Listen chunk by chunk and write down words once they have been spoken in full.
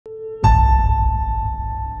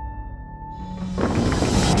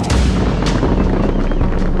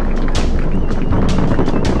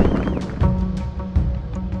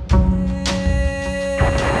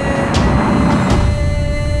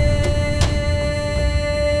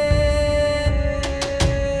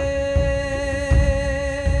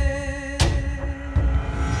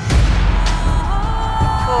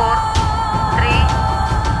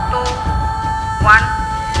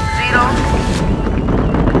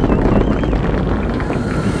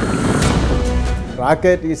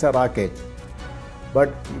rocket is a rocket, but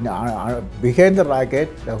behind the rocket,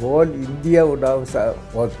 the whole India would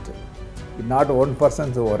have worked, not one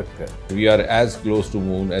person's work. We are as close to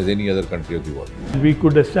moon as any other country of the world. We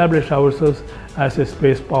could establish ourselves as a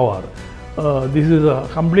space power. This is a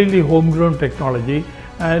completely homegrown technology,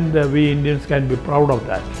 and we Indians can be proud of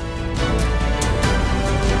that.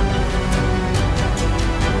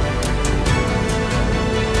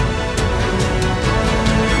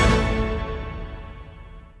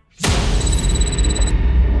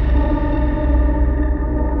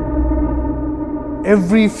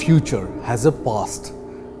 Every future has a past,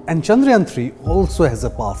 and Chandrayaan 3 also has a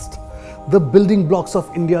past. The building blocks of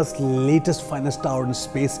India's latest finest hour in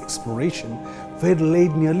space exploration were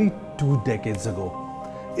laid nearly 2 decades ago.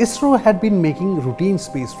 ISRO had been making routine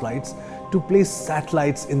space flights to place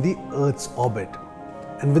satellites in the Earth's orbit.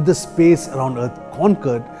 And with the space around Earth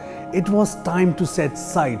conquered, it was time to set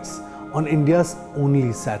sights on India's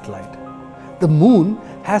only satellite. The moon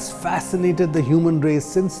has fascinated the human race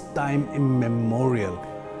since time immemorial.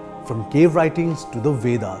 From cave writings to the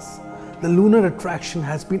Vedas, the lunar attraction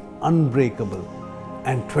has been unbreakable,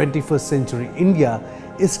 and 21st century India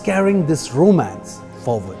is carrying this romance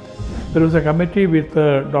forward. There was a committee with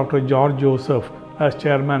Dr. George Joseph as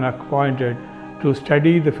chairman appointed to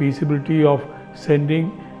study the feasibility of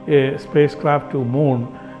sending a spacecraft to moon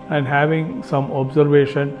and having some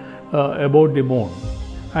observation about the moon.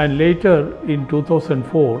 And later in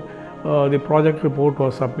 2004, the project report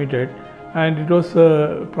was submitted, and it was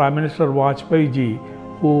Prime Minister Vajpayee ji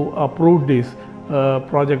who approved this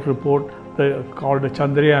project report called the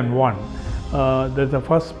Chandrayaan 1. That's the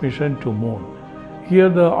first mission to moon. Here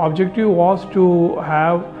the objective was to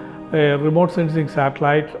have a remote sensing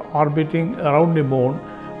satellite orbiting around the moon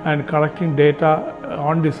and collecting data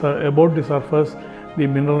on about the surface, the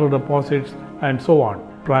mineral deposits and so on.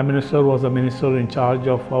 Prime Minister was the minister in charge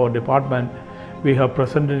of our department. We have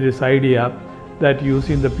presented this idea that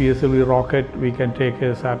using the PSLV rocket we can take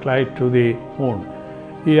a satellite to the moon.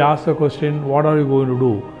 He asked the question, what are you going to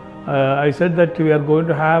do? I said that we are going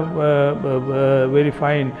to have very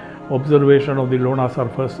fine observation of the lunar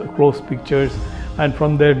surface, close pictures, and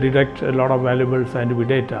from there detect a lot of valuable scientific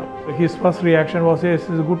data. His first reaction was, yes,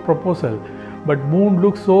 it's a good proposal, but moon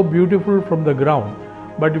looks so beautiful from the ground.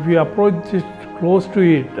 But if you approach it close to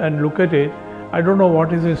it and look at it, I don't know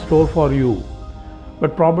what is in store for you.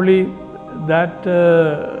 But probably that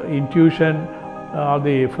intuition or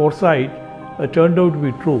the foresight turned out to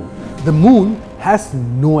be true. The moon has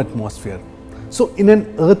no atmosphere. So in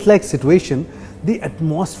an Earth-like situation, the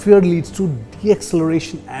atmosphere leads to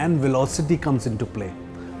deceleration and velocity comes into play.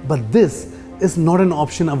 But this is not an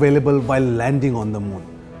option available while landing on the moon.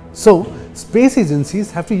 So space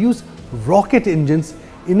agencies have to use rocket engines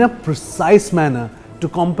in a precise manner to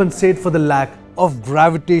compensate for the lack of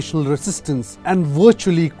gravitational resistance and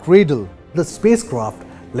virtually cradle the spacecraft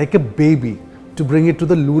like a baby to bring it to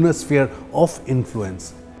the lunar sphere of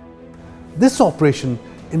influence. This operation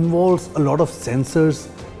involves a lot of sensors,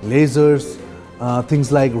 lasers,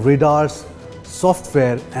 things like radars,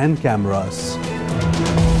 software and cameras.